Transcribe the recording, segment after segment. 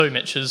Two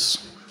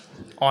Mitches.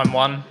 I'm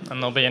one, and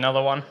there'll be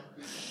another one.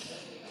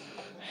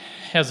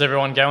 How's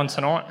everyone going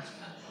tonight?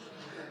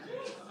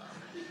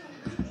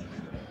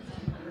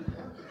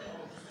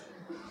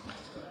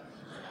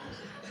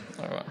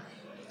 All right.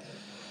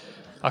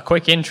 A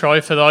quick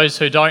intro for those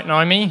who don't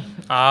know me.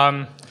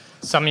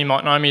 Some of you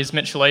might know me as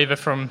Mitch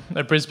from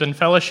the Brisbane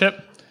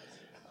Fellowship.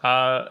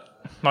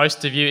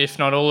 Most of you, if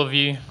not all of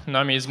you,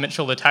 know me as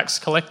Mitchell the tax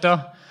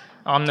collector.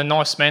 I'm the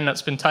nice man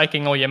that's been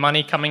taking all your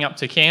money coming up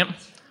to camp.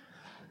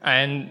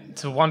 And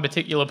to one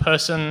particular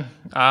person,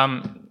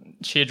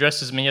 she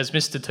addresses me as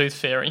Mr. Tooth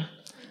Fairy,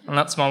 and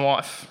that's my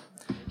wife.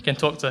 You can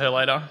talk to her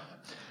later.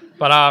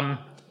 But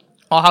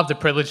I'll have the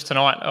privilege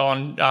tonight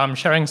on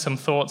sharing some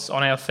thoughts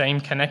on our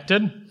theme,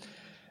 Connected.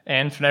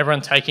 And for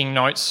everyone taking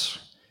notes,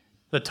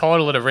 the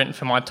title that I've written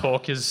for my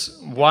talk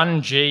is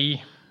 1G,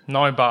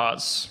 No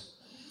Bars,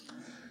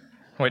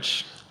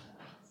 which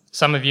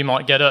some of you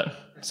might get it,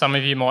 some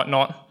of you might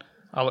not.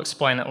 I'll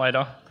explain it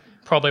later.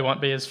 Probably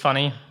won't be as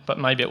funny, but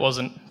maybe it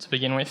wasn't to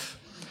begin with.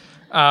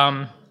 What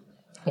I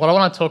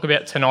want to talk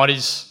about tonight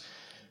is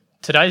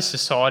today's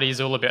society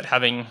is all about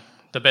having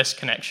the best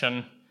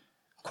connection,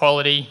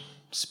 quality,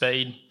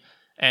 speed,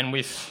 and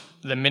with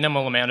the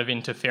minimal amount of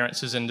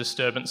interferences and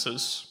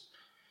disturbances.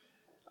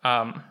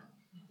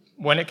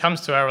 When it comes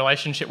to our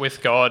relationship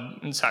with God,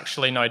 it's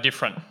actually no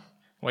different.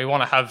 We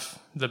want to have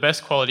the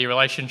best quality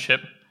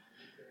relationship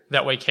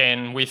that we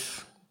can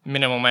with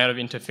minimal amount of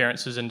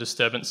interferences and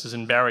disturbances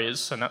and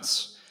barriers, and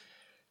that's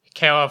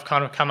how I've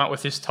kind of come up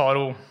with this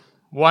title,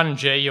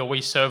 1G, or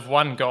we serve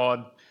one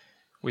God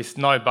with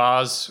no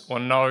bars or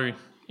no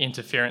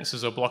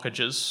interferences or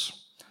blockages.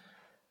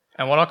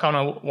 And what I kind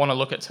of want to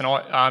look at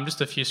tonight, just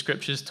a few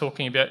scriptures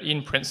talking about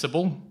in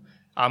principle,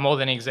 more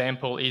than an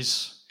example,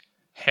 is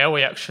how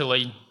we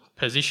actually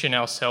position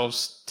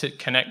ourselves to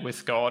connect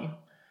with God.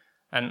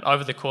 And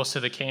over the course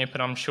of the camp,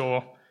 and I'm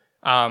sure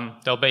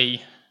there'll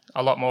be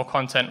a lot more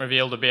content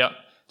revealed about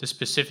the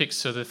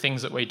specifics of the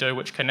things that we do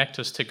which connect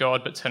us to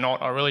God, but tonight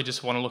I really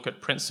just want to look at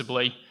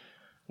principally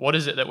what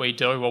is it that we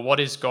do, or what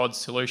is God's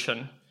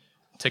solution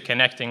to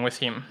connecting with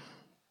Him.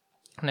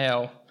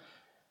 Now,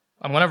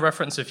 I'm going to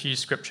reference a few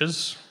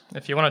scriptures.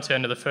 If you want to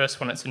turn to the first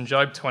one, it's in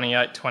Job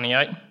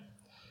 28:28.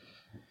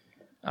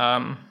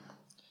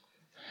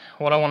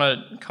 What I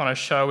want to kind of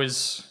show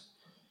is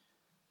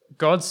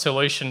God's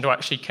solution to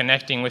actually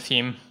connecting with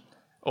Him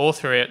all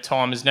throughout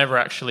time has never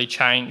actually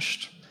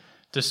changed,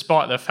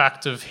 despite the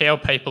fact of how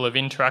people have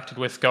interacted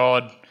with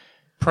God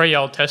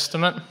pre-Old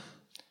Testament.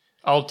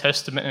 Old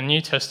Testament and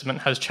New Testament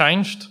has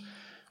changed,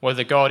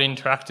 whether God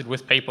interacted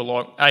with people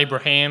like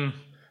Abraham,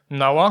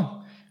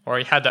 Noah, or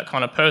He had that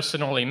kind of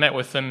personal, He met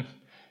with them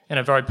in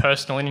a very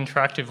personal and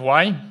interactive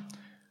way,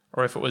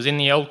 or if it was in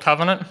the Old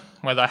Covenant,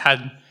 where they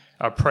had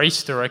a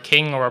priest or a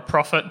king or a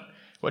prophet,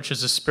 which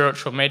is a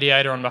spiritual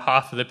mediator on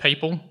behalf of the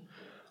people,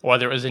 or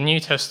whether it was the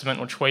New Testament,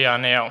 which we are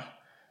now,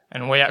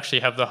 and we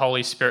actually have the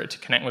Holy Spirit to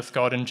connect with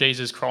God, and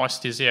Jesus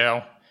Christ is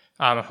our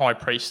high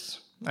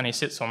priest, and He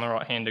sits on the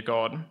right hand of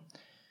God.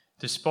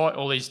 Despite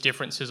all these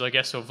differences, I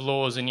guess, of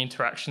laws and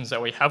interactions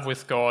that we have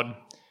with God,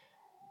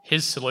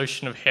 His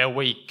solution of how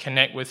we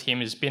connect with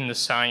Him has been the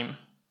same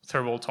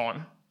through all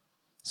time.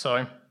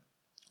 So,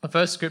 the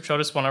first scripture I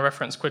just want to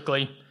reference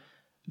quickly,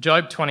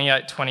 Job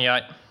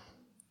 28:28.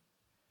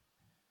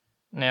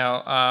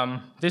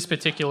 Now, this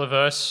particular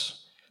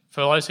verse,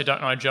 for those who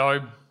don't know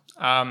Job,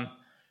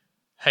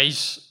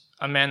 he's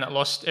a man that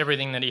lost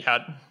everything that he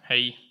had.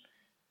 He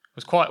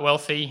was quite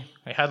wealthy.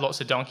 He had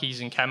lots of donkeys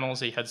and camels.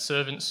 He had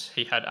servants.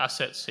 He had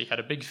assets. He had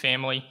a big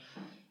family.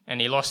 And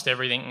he lost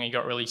everything and he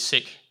got really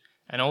sick.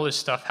 And all this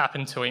stuff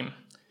happened to him.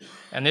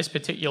 And this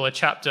particular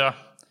chapter,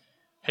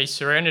 he's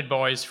surrounded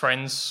by his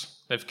friends.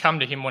 They've come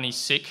to him when he's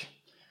sick.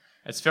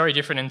 It's very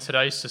different in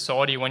today's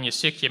society. When you're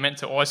sick, you're meant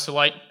to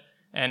isolate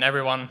and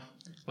everyone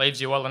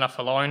leaves you well enough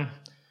alone.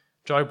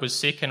 Job was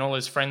sick and all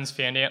his friends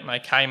found out and they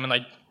came and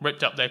they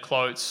ripped up their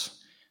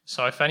clothes.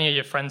 So if any of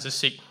your friends are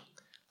sick,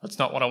 that's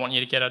not what I want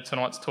you to get at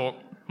tonight's talk.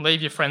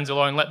 Leave your friends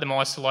alone, let them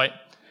isolate,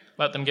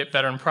 let them get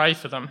better and pray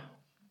for them.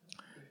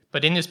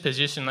 But in this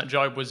position that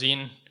Job was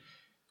in,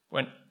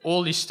 when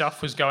all this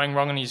stuff was going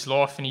wrong in his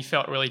life and he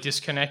felt really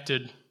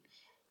disconnected,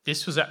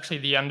 this was actually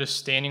the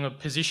understanding of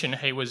position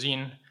he was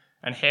in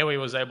and how he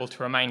was able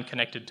to remain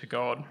connected to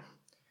God.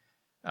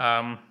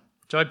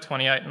 Job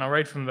 28, and I'll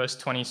read from verse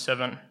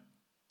 27.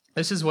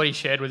 This is what he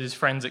shared with his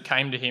friends that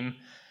came to him,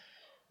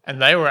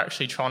 and they were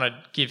actually trying to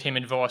give him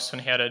advice on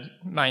how to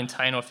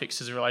maintain or fix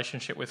his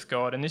relationship with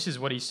God. And this is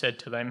what he said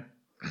to them.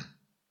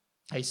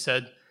 He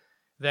said,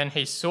 "Then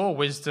he saw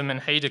wisdom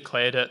and he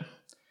declared it.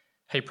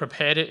 He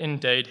prepared it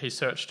indeed, he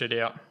searched it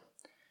out.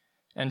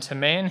 And to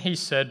man he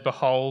said,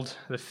 Behold,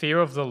 the fear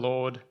of the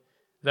Lord,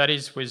 that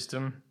is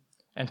wisdom,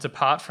 and to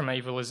depart from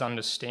evil is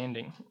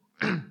understanding."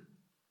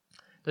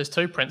 There's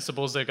two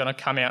principles that are going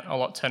to come out a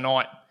lot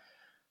tonight.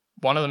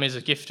 One of them is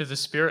a gift of the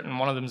Spirit and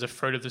one of them is a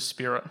fruit of the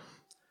Spirit.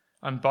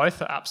 And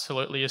both are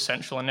absolutely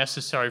essential and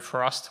necessary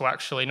for us to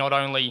actually not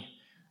only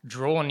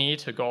draw near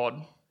to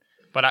God,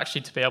 but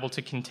actually to be able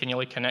to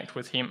continually connect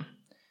with Him.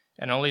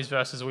 And all these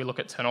verses we look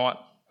at tonight,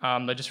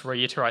 they just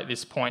reiterate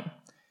this point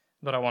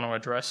that I want to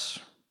address.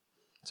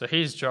 So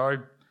here's Job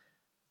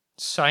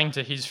saying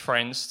to his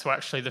friends to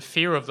actually the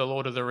fear of the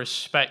Lord, or the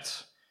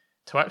respect,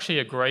 to actually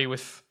agree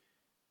with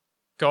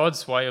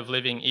God's way of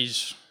living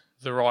is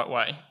the right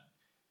way,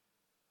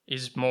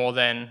 is more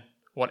than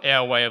what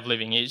our way of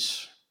living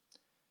is.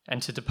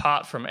 And to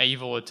depart from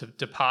evil, or to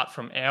depart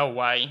from our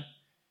way,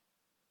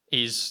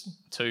 is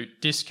to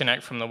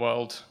disconnect from the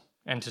world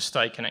and to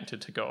stay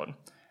connected to God.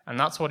 And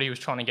that's what he was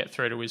trying to get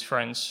through to his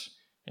friends,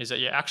 is that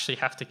you actually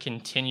have to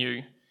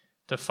continue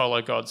to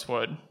follow God's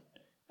word,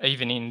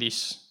 even in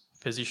this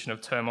position of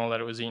turmoil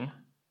that it was in.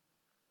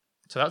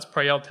 So that's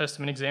pre-Old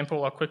Testament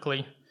example. I'll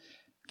quickly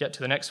get to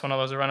the next one,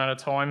 otherwise I run out of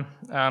time.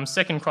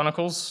 2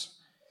 Chronicles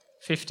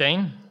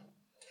 15,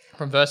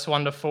 from verse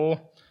 1 to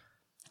 4.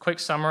 Quick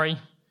summary.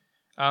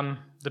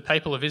 The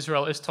people of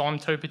Israel at this time,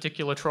 two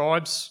particular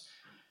tribes,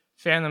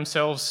 found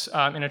themselves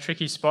in a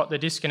tricky spot. They're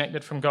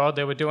disconnected from God.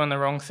 They were doing the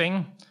wrong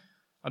thing.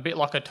 A bit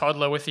like a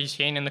toddler with his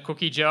hand in the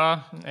cookie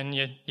jar, and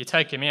you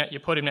take him out, you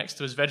put him next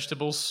to his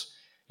vegetables,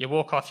 you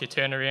walk off, you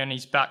turn around,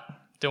 he's back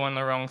doing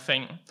the wrong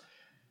thing.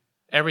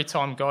 Every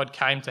time God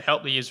came to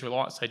help the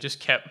Israelites, they just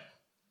kept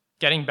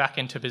getting back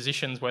into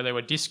positions where they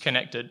were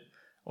disconnected,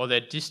 or they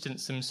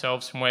distanced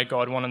themselves from where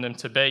God wanted them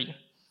to be.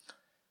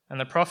 And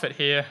the prophet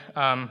here,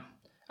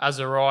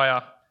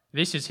 Azariah,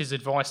 this is his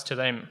advice to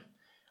them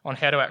on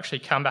how to actually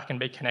come back and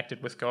be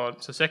connected with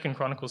God. So 2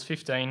 Chronicles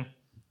 15,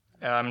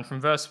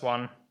 from verse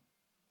 1.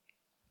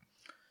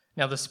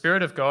 Now the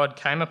Spirit of God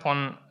came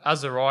upon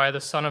Azariah, the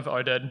son of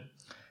Oded,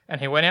 and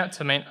he went out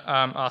to meet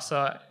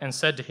Asa and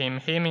said to him,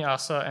 "Hear me,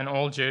 Asa, and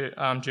all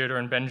Judah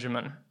and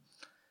Benjamin.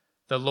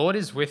 The Lord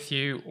is with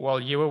you while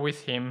you are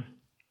with him.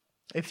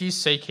 If you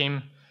seek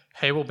him,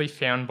 he will be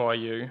found by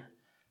you.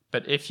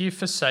 But if you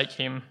forsake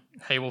him,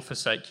 he will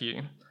forsake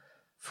you.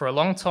 For a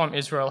long time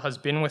Israel has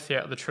been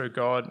without the true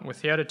God,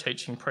 without a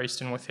teaching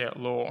priest, and without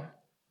law.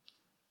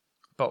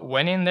 But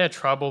when in their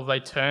trouble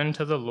they turned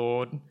to the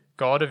Lord,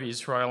 God of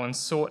Israel, and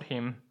sought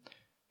him,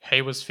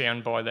 he was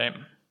found by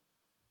them."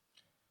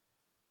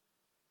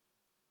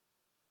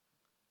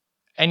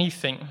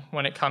 Anything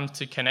when it comes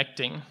to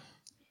connecting,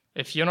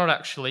 if you're not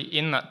actually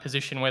in that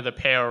position where the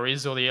power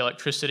is, or the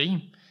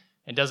electricity,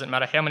 it doesn't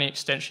matter how many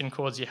extension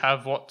cords you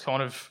have, what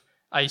kind of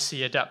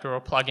AC adapter or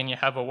plug-in you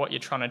have, or what you're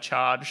trying to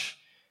charge.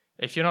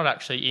 If you're not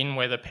actually in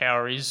where the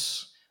power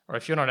is, or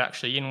if you're not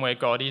actually in where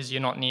God is, you're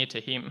not near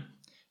to him.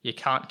 You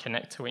can't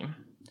connect to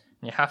him.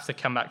 You have to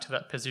come back to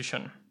that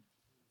position.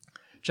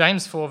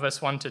 James 4,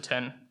 verse 1 to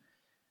 10,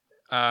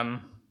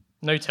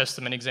 New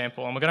Testament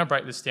example, and we're going to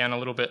break this down a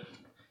little bit.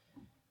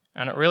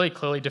 And it really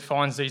clearly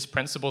defines these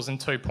principles in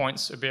 2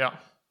 points about,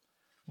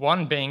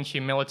 one being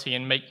humility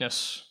and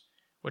meekness,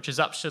 which is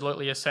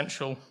absolutely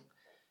essential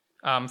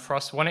for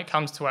us when it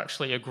comes to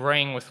actually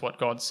agreeing with what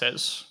God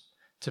says.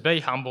 To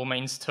be humble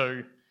means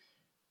to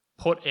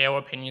put our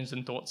opinions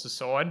and thoughts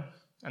aside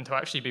and to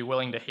actually be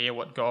willing to hear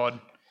what God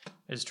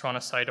is trying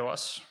to say to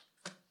us.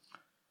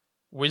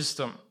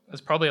 Wisdom.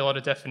 There's probably a lot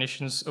of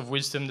definitions of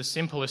wisdom, the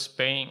simplest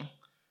being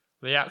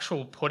the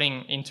actual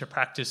putting into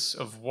practice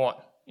of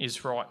what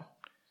is right.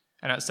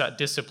 And it's that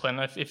discipline.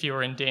 If you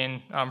were in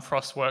Dan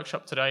Frost's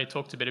workshop today, he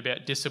talked a bit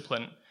about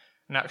discipline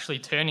and actually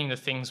turning the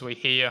things we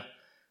hear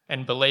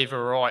and believe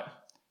are right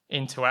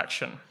into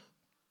action.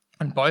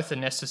 And both are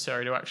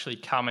necessary to actually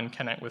come and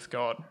connect with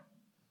God.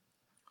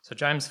 So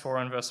James 4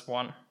 and verse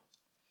 1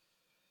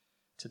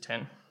 to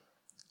 10.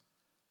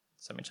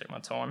 So let me check my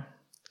time.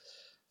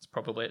 It's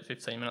probably at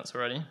 15 minutes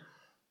already.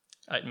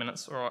 8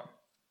 minutes, all right.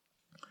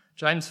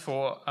 James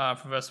 4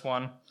 from verse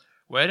 1.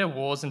 Where do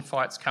wars and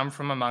fights come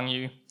from among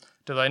you?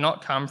 Do they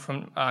not come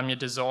from your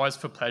desires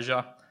for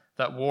pleasure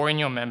that war in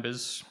your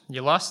members?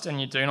 You lust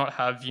and you do not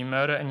have, you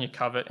murder and you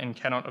covet and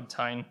cannot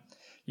obtain.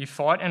 You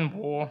fight and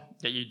war,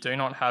 yet you do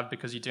not have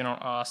because you do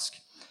not ask.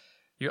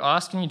 You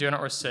ask and you do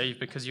not receive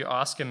because you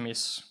ask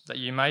amiss, that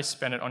you may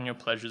spend it on your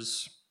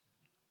pleasures.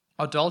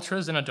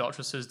 Adulterers and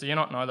adulteresses, do you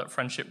not know that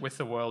friendship with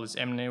the world is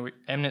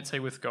enmity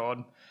with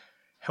God?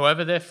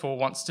 Whoever therefore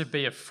wants to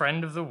be a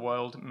friend of the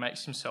world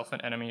makes himself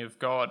an enemy of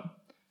God.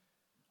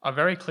 A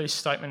very clear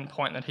statement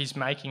point that he's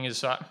making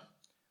is that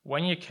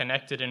when you're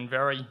connected and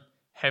very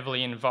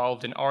heavily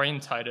involved and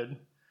orientated,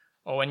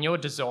 or when your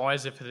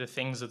desires are for the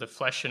things of the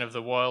flesh and of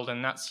the world,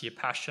 and that's your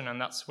passion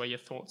and that's where your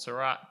thoughts are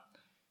at,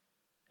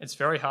 it's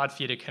very hard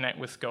for you to connect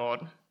with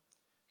God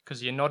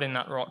because you're not in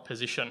that right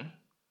position.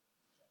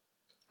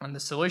 And the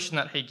solution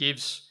that he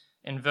gives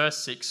in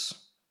verse 6,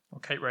 I'll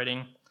keep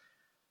reading,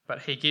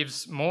 but he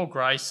gives more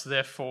grace,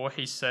 therefore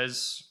he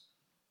says,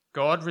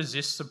 God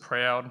resists the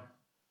proud,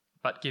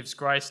 but gives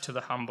grace to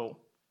the humble.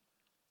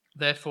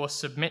 Therefore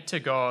submit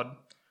to God,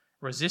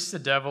 resist the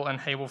devil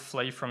and he will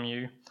flee from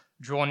you.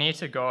 Draw near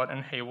to God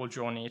and he will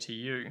draw near to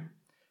you.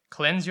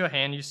 Cleanse your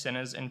hand, you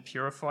sinners, and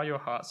purify your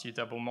hearts, you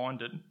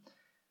double-minded.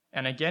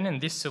 And again, in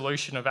this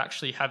solution of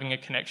actually having a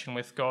connection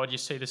with God, you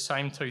see the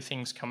same two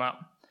things come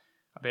up.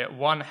 About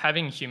one,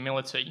 having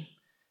humility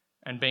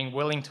and being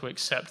willing to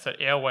accept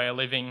that our way of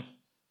living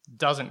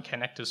doesn't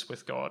connect us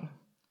with God.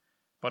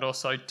 but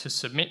also to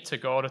submit to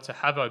God or to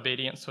have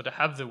obedience or to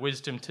have the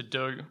wisdom to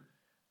do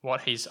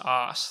what he's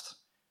asked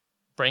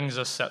brings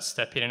us that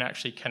step in and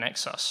actually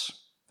connects us.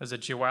 There's a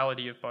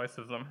duality of both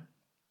of them.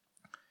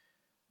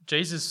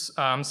 Jesus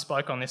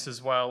spoke on this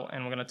as well,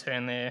 and we're going to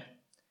turn there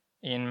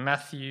in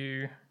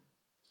Matthew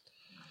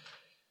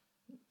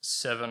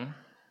 7,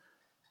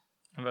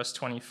 verse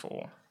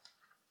 24.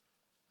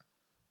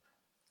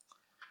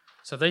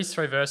 So these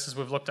three verses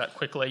we've looked at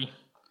quickly.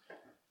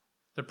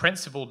 The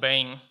principle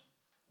being,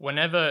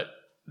 whenever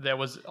there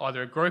was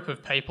either a group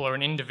of people or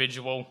an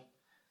individual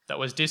that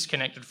was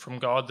disconnected from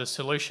God, the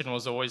solution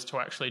was always to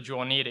actually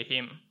draw near to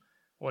him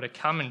or to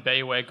come and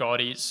be where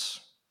God is.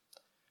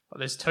 But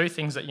there's two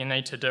things that you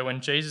need to do,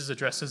 and Jesus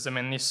addresses them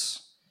in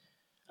these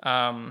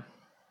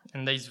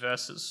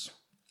verses.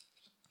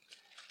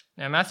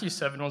 Now, Matthew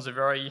 7 was a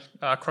very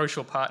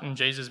crucial part in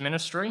Jesus'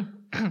 ministry.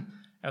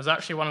 It was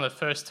actually one of the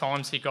first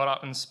times he got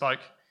up and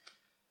spoke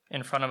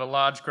in front of a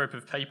large group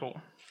of people.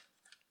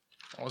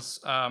 It was,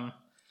 I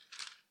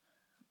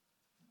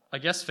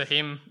guess, for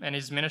him and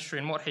his ministry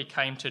and what he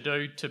came to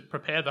do to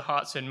prepare the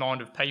hearts and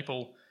mind of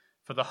people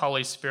for the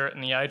Holy Spirit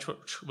in the age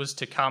which was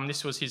to come.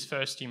 This was his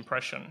first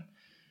impression.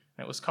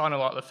 It was kind of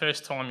like the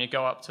first time you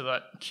go up to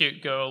that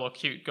cute girl or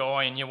cute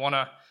guy and you want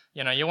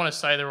to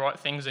say the right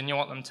things and you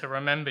want them to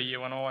remember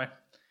you. And I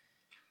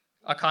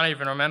can't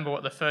even remember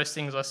what the first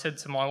things I said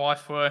to my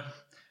wife were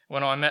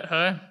when I met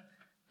her,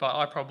 but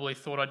I probably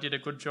thought I did a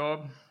good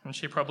job, and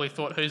she probably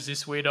thought, who's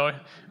this weirdo?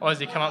 Why has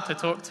he come up to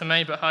talk to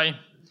me? But hey,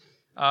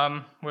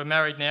 we're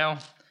married now.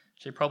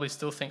 She probably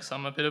still thinks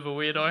I'm a bit of a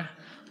weirdo,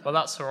 but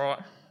that's all right.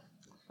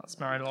 That's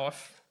married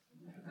life.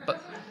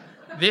 But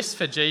this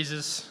for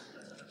Jesus,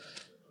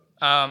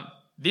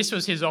 this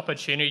was his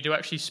opportunity to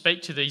actually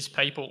speak to these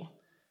people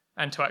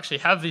and to actually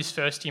have this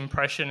first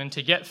impression and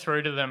to get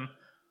through to them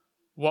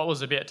what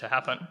was about to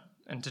happen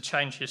and to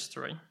change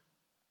history.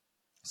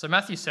 So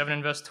Matthew 7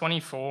 in verse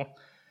 24,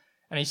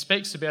 and he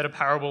speaks about a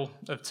parable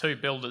of two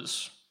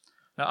builders.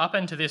 Now up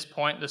until this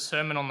point, the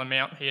Sermon on the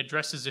Mount, he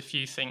addresses a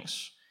few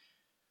things,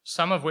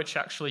 some of which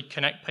actually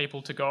connect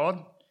people to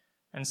God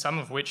and some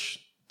of which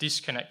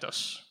disconnect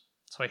us.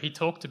 So he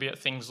talked about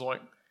things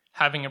like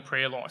having a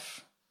prayer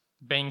life,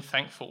 being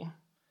thankful,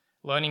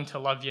 learning to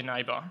love your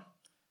neighbour.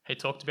 He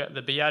talked about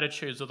the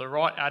Beatitudes, or the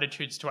right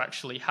attitudes to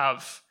actually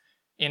have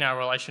in our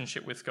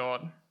relationship with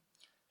God.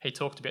 He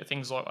talked about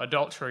things like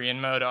adultery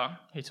and murder.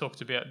 He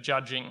talked about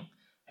judging.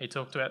 He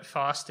talked about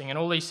fasting and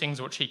all these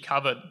things which he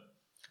covered.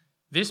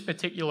 This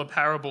particular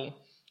parable,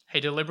 he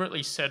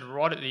deliberately said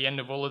right at the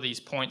end of all of these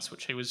points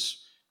which he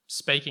was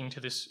speaking to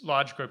this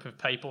large group of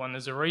people, and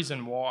there's a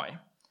reason why.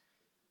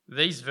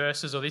 These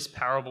verses or this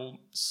parable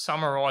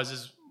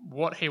summarises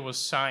what he was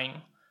saying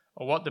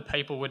or what the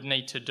people would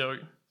need to do.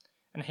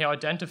 And he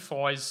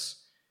identifies,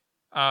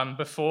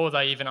 before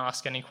they even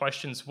ask any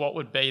questions, what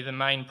would be the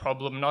main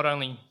problem, not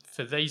only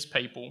for these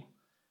people,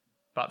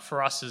 but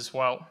for us as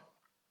well.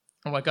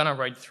 And we're going to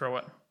read through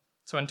it.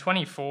 So in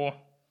 24,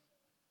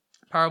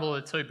 parable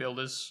of the two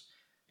builders,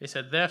 he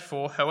said,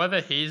 "Therefore, whoever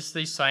hears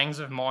these sayings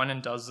of mine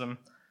and does them,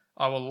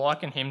 I will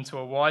liken him to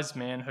a wise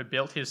man who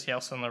built his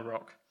house on the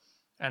rock.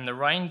 And the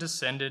rain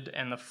descended,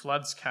 and the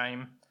floods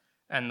came,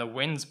 and the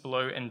winds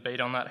blew and beat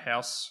on that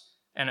house,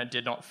 and it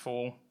did not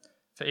fall,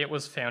 for it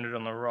was founded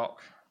on the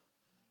rock."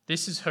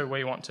 This is who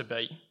we want to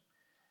be.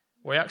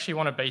 We actually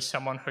want to be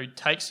someone who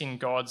takes in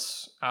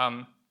God's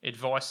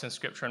advice in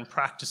Scripture and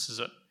practices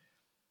it,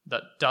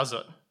 that does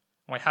it.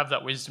 We have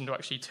that wisdom to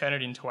actually turn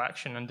it into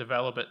action and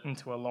develop it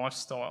into a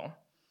lifestyle.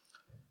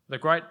 The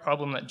great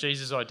problem that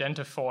Jesus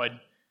identified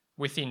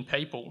within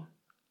people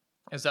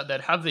is that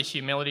they'd have the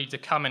humility to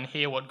come and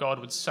hear what God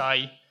would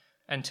say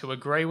and to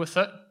agree with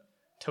it,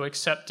 to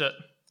accept it,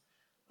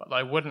 but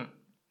they wouldn't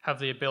have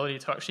the ability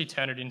to actually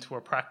turn it into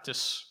a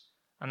practice.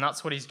 And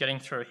that's what he's getting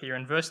through here.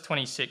 In verse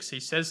 26, he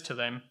says to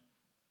them,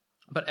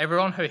 "But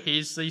everyone who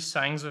hears these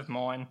sayings of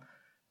mine,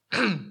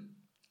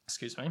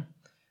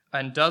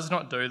 and does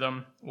not do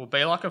them, will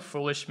be like a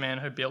foolish man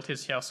who built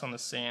his house on the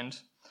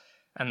sand.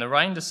 And the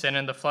rain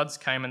descended, the floods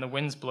came, and the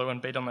winds blew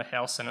and beat on the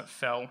house, and it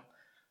fell,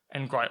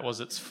 and great was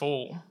its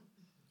fall."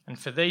 And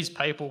for these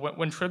people,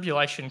 when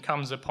tribulation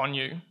comes upon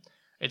you,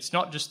 it's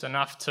not just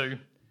enough to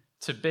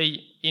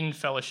be in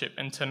fellowship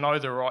and to know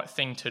the right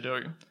thing to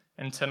do,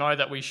 and to know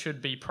that we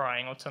should be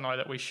praying, or to know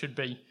that we should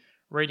be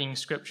reading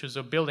scriptures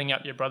or building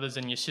up your brothers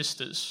and your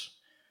sisters.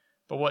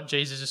 But what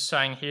Jesus is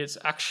saying here, it's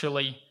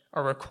actually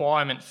a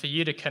requirement for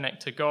you to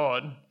connect to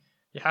God.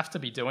 You have to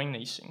be doing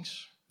these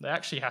things. They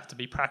actually have to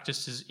be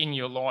practices in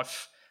your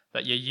life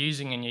that you're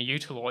using and you're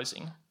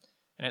utilising.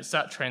 And it's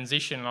that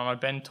transition, and I know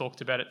Ben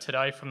talked about it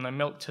today, from the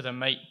milk to the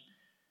meat,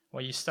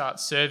 where you start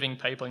serving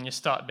people and you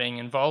start being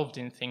involved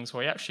in things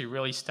where you actually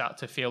really start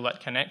to feel that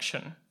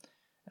connection.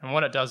 And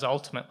what it does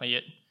ultimately,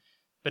 it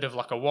bit of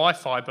like a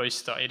Wi-Fi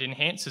booster, it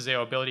enhances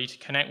our ability to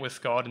connect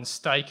with God and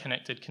stay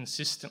connected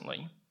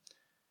consistently.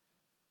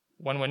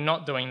 When we're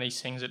not doing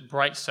these things, it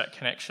breaks that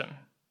connection,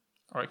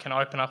 or it can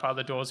open up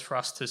other doors for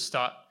us to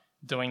start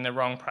doing the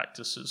wrong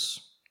practices.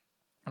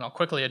 And I'll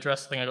quickly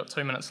address, I think I've got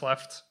 2 minutes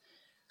left.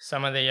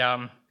 some of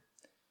the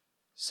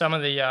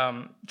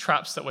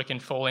traps that we can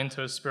fall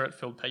into as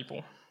Spirit-filled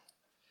people.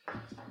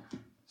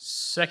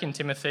 2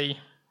 Timothy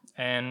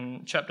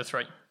and chapter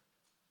 3,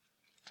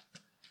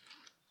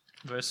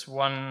 verse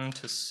 1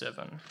 to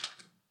 7.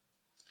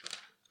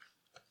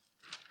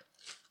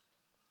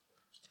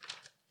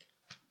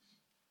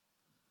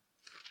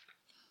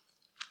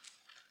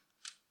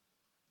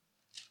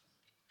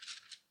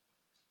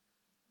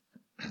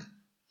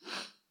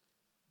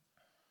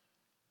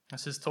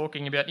 This is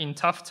talking about in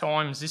tough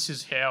times, this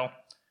is how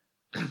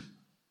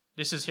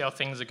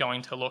things are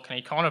going to look. And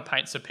he kind of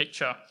paints a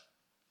picture.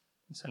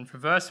 So for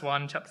verse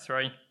 1, chapter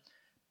 3,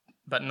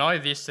 but know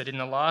this, that in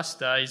the last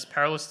days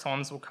perilous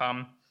times will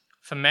come,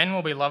 for men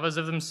will be lovers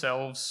of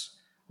themselves,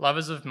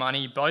 lovers of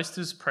money,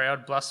 boasters,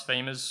 proud,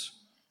 blasphemers,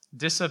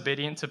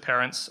 disobedient to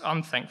parents,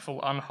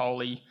 unthankful,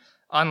 unholy,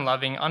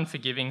 unloving,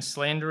 unforgiving,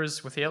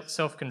 slanderers, without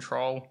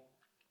self-control,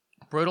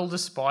 brutal,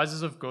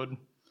 despisers of good,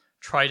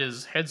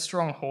 traitors,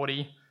 headstrong,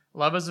 haughty,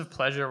 lovers of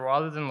pleasure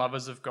rather than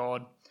lovers of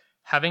God,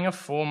 having a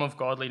form of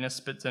godliness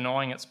but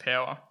denying its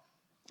power.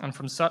 And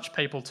from such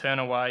people turn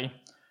away.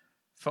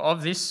 For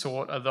of this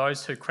sort are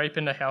those who creep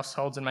into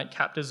households and make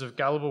captives of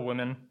gullible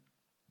women,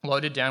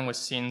 loaded down with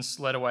sins,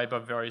 led away by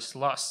various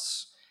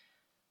lusts.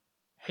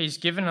 He's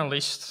given a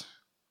list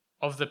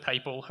of the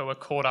people who are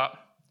caught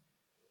up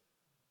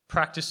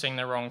practicing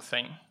the wrong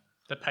thing.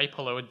 The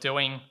people who are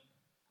doing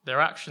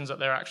their actions that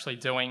they're actually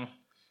doing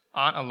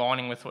aren't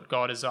aligning with what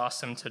God has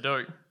asked them to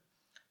do.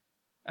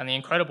 And the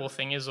incredible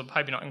thing is, or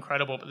maybe not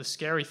incredible, but the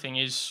scary thing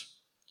is,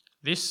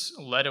 this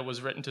letter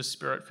was written to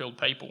Spirit-filled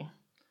people,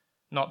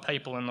 not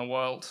people in the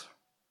world.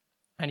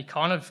 And he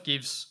kind of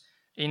gives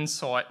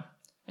insight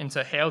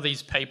into how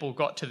these people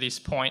got to this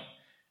point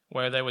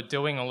where they were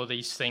doing all of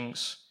these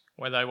things,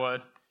 where they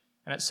were,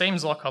 and it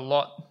seems like a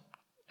lot,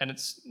 and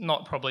it's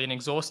not probably an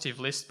exhaustive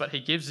list, but he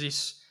gives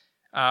this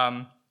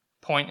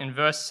point in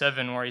verse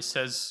 7 where he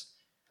says,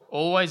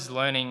 always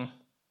learning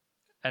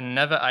and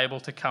never able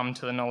to come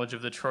to the knowledge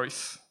of the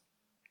truth.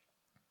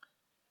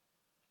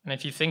 And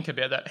if you think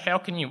about that, how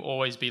can you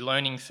always be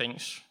learning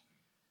things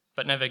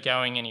but never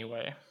going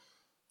anywhere?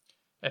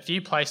 If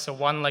you place a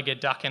one-legged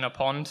duck in a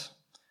pond,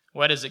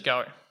 where does it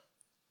go?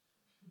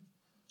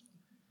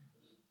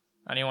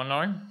 Anyone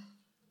know?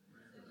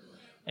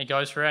 It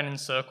goes round in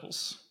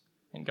circles.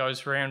 It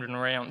goes round and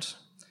round.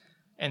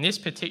 In this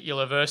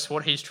particular verse,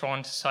 what he's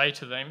trying to say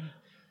to them,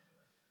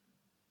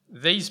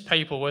 these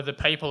people were the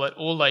people that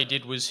all they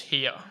did was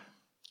hear.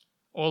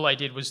 All they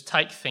did was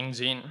take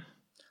things in.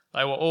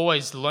 They were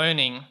always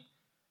learning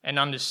and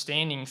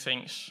understanding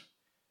things,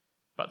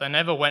 but they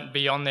never went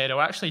beyond there to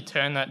actually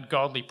turn that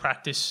godly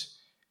practice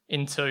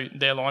into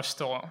their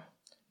lifestyle.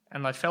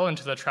 And they fell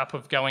into the trap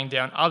of going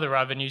down other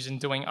avenues and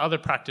doing other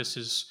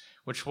practices,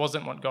 which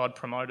wasn't what God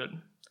promoted.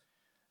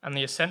 And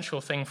the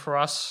essential thing for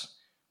us,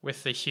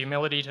 with the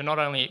humility to not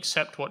only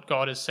accept what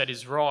God has said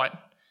is right,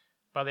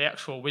 but the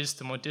actual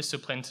wisdom or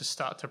discipline to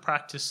start to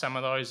practice some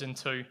of those and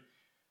to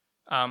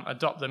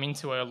adopt them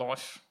into our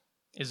life,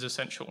 is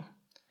essential.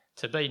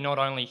 To be not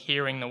only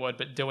hearing the word,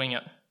 but doing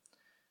it.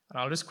 And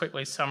I'll just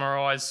quickly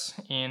summarise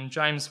in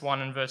James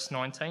 1 and verse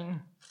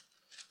 19.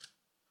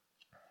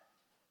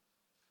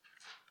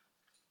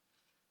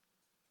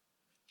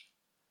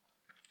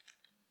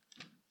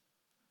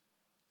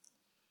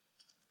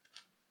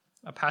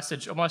 A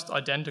passage almost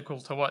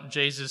identical to what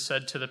Jesus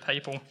said to the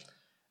people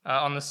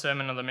on the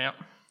Sermon on the Mount.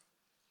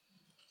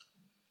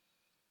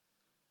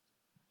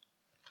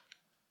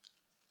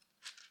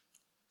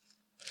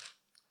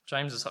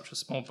 James is such a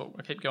small book.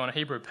 I keep going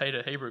Hebrew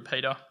Peter.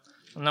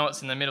 I know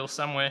it's in the middle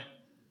somewhere.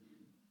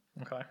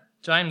 Okay.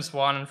 James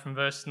 1 from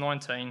verse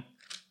 19.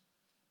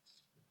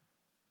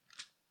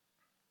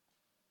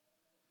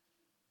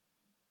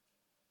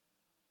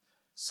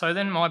 So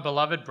then, my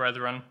beloved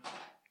brethren,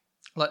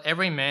 let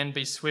every man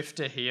be swift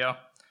to hear,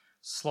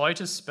 slow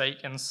to speak,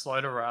 and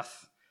slow to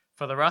wrath,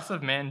 for the wrath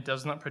of man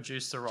does not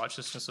produce the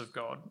righteousness of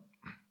God.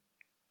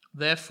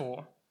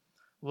 Therefore,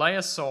 lay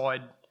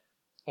aside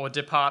or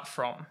depart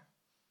from,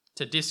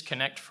 to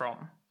disconnect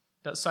from.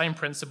 That same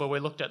principle we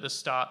looked at the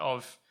start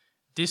of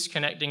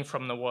disconnecting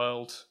from the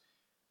world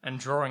and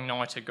drawing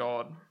nigh to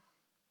God.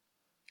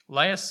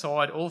 Lay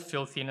aside all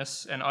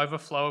filthiness and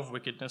overflow of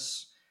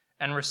wickedness,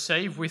 and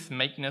receive with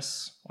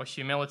meekness or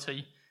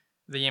humility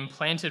the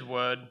implanted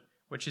word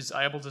which is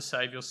able to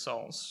save your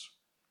souls.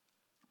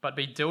 But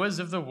be doers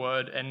of the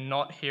word and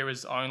not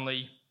hearers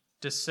only,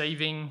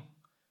 deceiving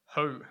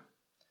who?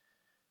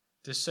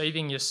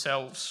 Deceiving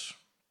yourselves.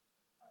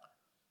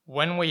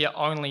 When we are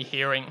only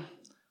hearing,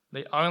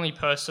 the only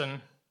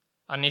person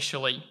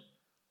initially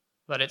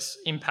that it's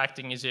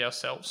impacting is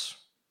ourselves.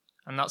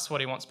 And that's what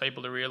he wants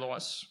people to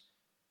realise.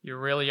 You're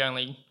really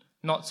only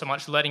not so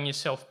much letting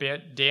yourself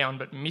down,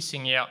 but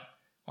missing out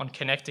on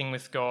connecting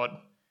with God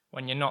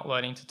when you're not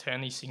learning to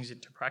turn these things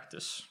into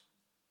practice.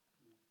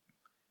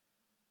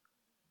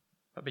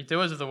 But be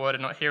doers of the word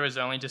and not hearers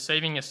only,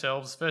 deceiving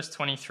yourselves. Verse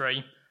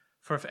 23,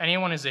 for if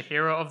anyone is a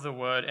hearer of the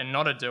word and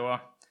not a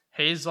doer,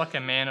 he is like a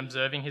man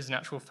observing his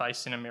natural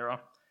face in a mirror.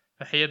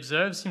 For he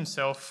observes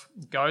himself,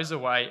 goes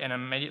away, and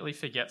immediately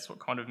forgets what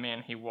kind of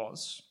man he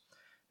was.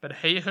 But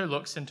he who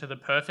looks into the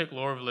perfect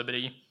law of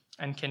liberty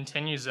and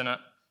continues in it,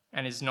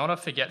 and is not a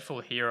forgetful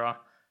hearer,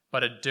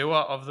 but a doer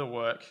of the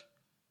work,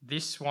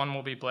 this one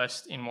will be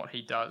blessed in what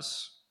he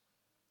does.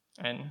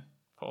 And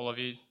for all of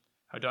you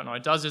who don't know,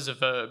 does is a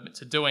verb.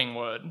 It's a doing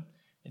word.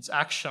 It's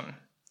action.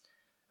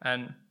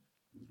 And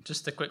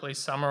just to quickly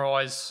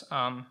summarise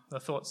the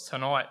thoughts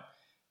tonight,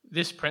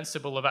 this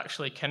principle of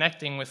actually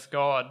connecting with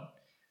God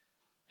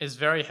is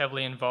very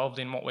heavily involved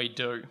in what we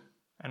do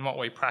and what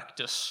we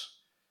practice.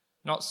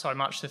 Not so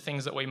much the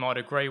things that we might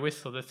agree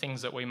with or the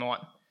things that we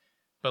might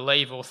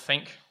believe or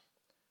think,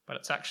 but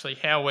it's actually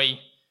how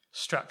we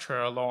structure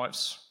our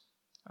lives.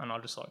 And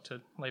I'd just like to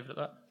leave it at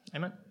that.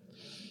 Amen.